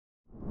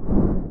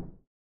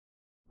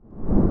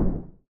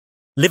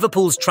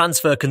Liverpool's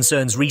transfer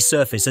concerns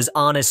resurface as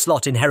Arne's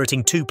slot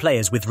inheriting two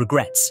players with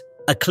regrets.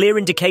 A clear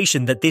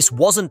indication that this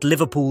wasn't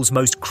Liverpool's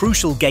most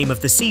crucial game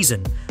of the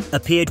season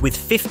appeared with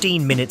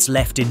 15 minutes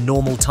left in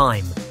normal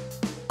time.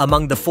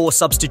 Among the four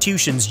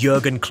substitutions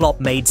Jurgen Klopp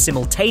made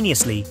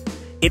simultaneously,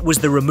 it was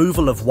the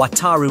removal of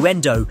Wataru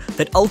Endo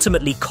that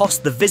ultimately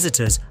cost the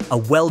visitors a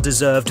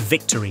well-deserved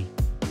victory.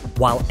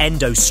 While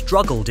Endo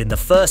struggled in the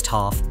first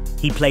half,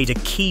 he played a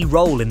key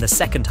role in the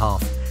second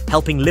half,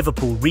 helping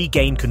Liverpool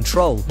regain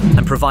control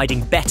and providing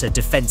better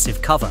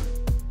defensive cover.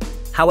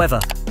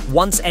 However,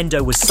 once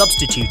Endo was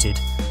substituted,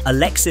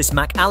 Alexis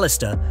Mac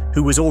Allister,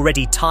 who was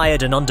already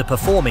tired and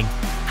underperforming,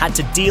 had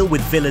to deal with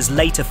Villa's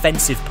late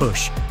offensive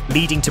push,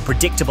 leading to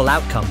predictable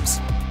outcomes.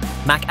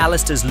 Mac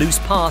Allister's loose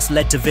pass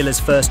led to Villa's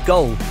first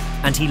goal,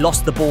 and he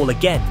lost the ball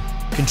again,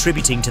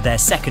 contributing to their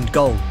second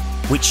goal,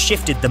 which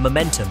shifted the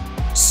momentum.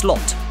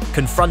 Slot,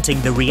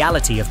 confronting the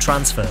reality of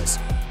transfers.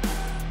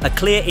 A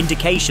clear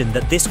indication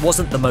that this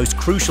wasn't the most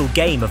crucial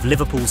game of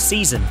Liverpool's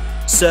season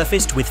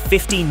surfaced with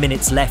 15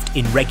 minutes left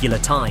in regular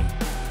time.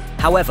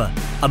 However,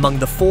 among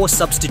the four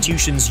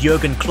substitutions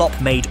Jurgen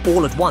Klopp made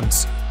all at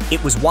once,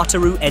 it was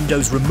Wataru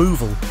Endo's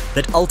removal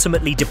that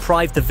ultimately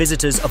deprived the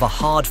visitors of a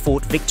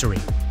hard-fought victory.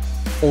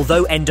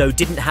 Although Endo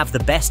didn't have the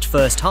best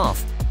first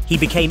half, he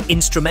became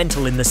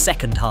instrumental in the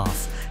second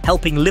half,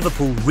 helping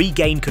Liverpool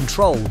regain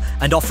control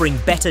and offering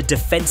better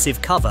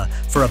defensive cover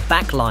for a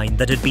backline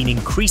that had been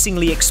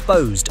increasingly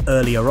exposed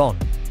earlier on.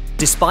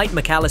 Despite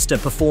Mac Allister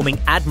performing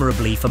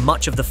admirably for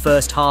much of the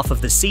first half of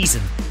the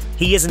season,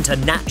 he isn't a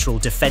natural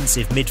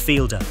defensive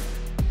midfielder.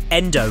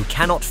 Endo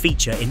cannot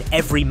feature in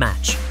every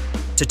match.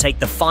 To take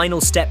the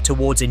final step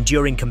towards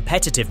enduring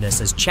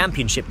competitiveness as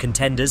championship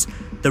contenders,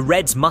 the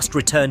Reds must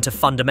return to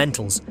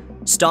fundamentals,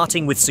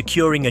 starting with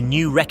securing a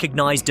new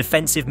recognised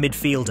defensive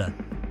midfielder.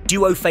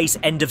 Duo face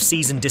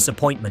end-of-season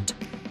disappointment.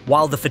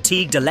 While the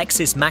fatigued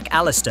Alexis Mac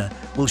Allister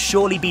will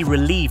surely be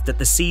relieved that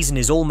the season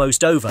is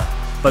almost over,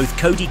 both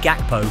Cody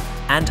Gakpo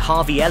and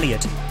Harvey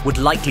Elliott would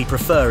likely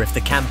prefer if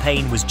the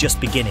campaign was just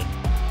beginning.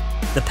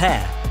 The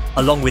pair,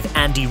 along with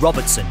Andy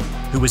Robertson,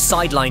 who was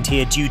sidelined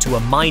here due to a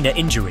minor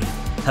injury,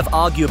 have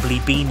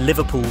arguably been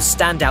Liverpool's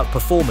standout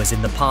performers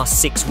in the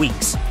past 6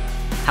 weeks.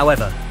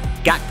 However,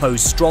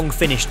 Gakpo's strong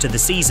finish to the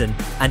season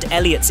and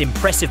Elliott's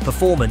impressive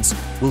performance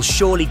will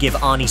surely give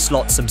Arne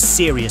Slot some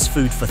serious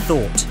food for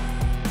thought.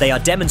 They are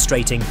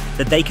demonstrating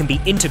that they can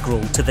be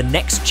integral to the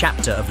next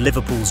chapter of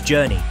Liverpool's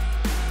journey.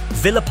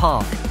 Villa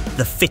Park,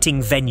 the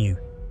fitting venue.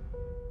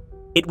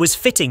 It was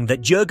fitting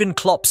that Jurgen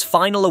Klopp's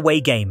final away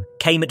game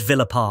came at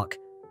Villa Park.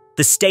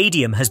 The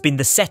stadium has been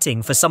the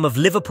setting for some of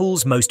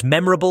Liverpool's most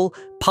memorable,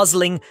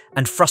 puzzling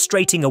and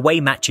frustrating away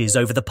matches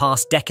over the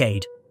past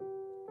decade.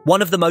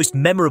 One of the most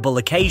memorable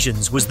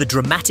occasions was the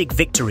dramatic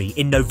victory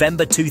in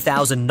November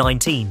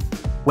 2019,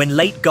 when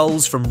late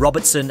goals from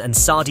Robertson and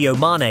Sadio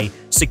Mane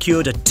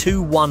secured a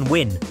 2-1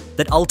 win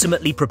that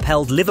ultimately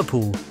propelled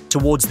Liverpool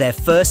towards their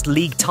first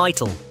league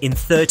title in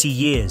 30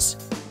 years.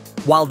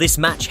 While this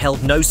match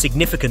held no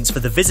significance for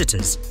the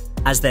visitors,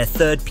 as their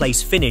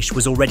third-place finish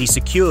was already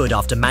secured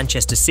after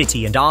Manchester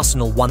City and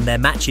Arsenal won their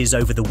matches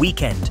over the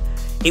weekend,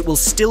 it will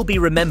still be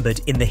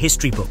remembered in the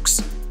history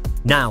books.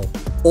 Now,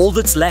 all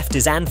that's left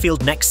is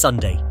Anfield next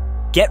Sunday.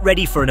 Get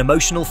ready for an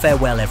emotional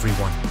farewell,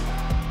 everyone.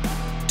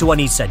 To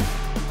Anisen.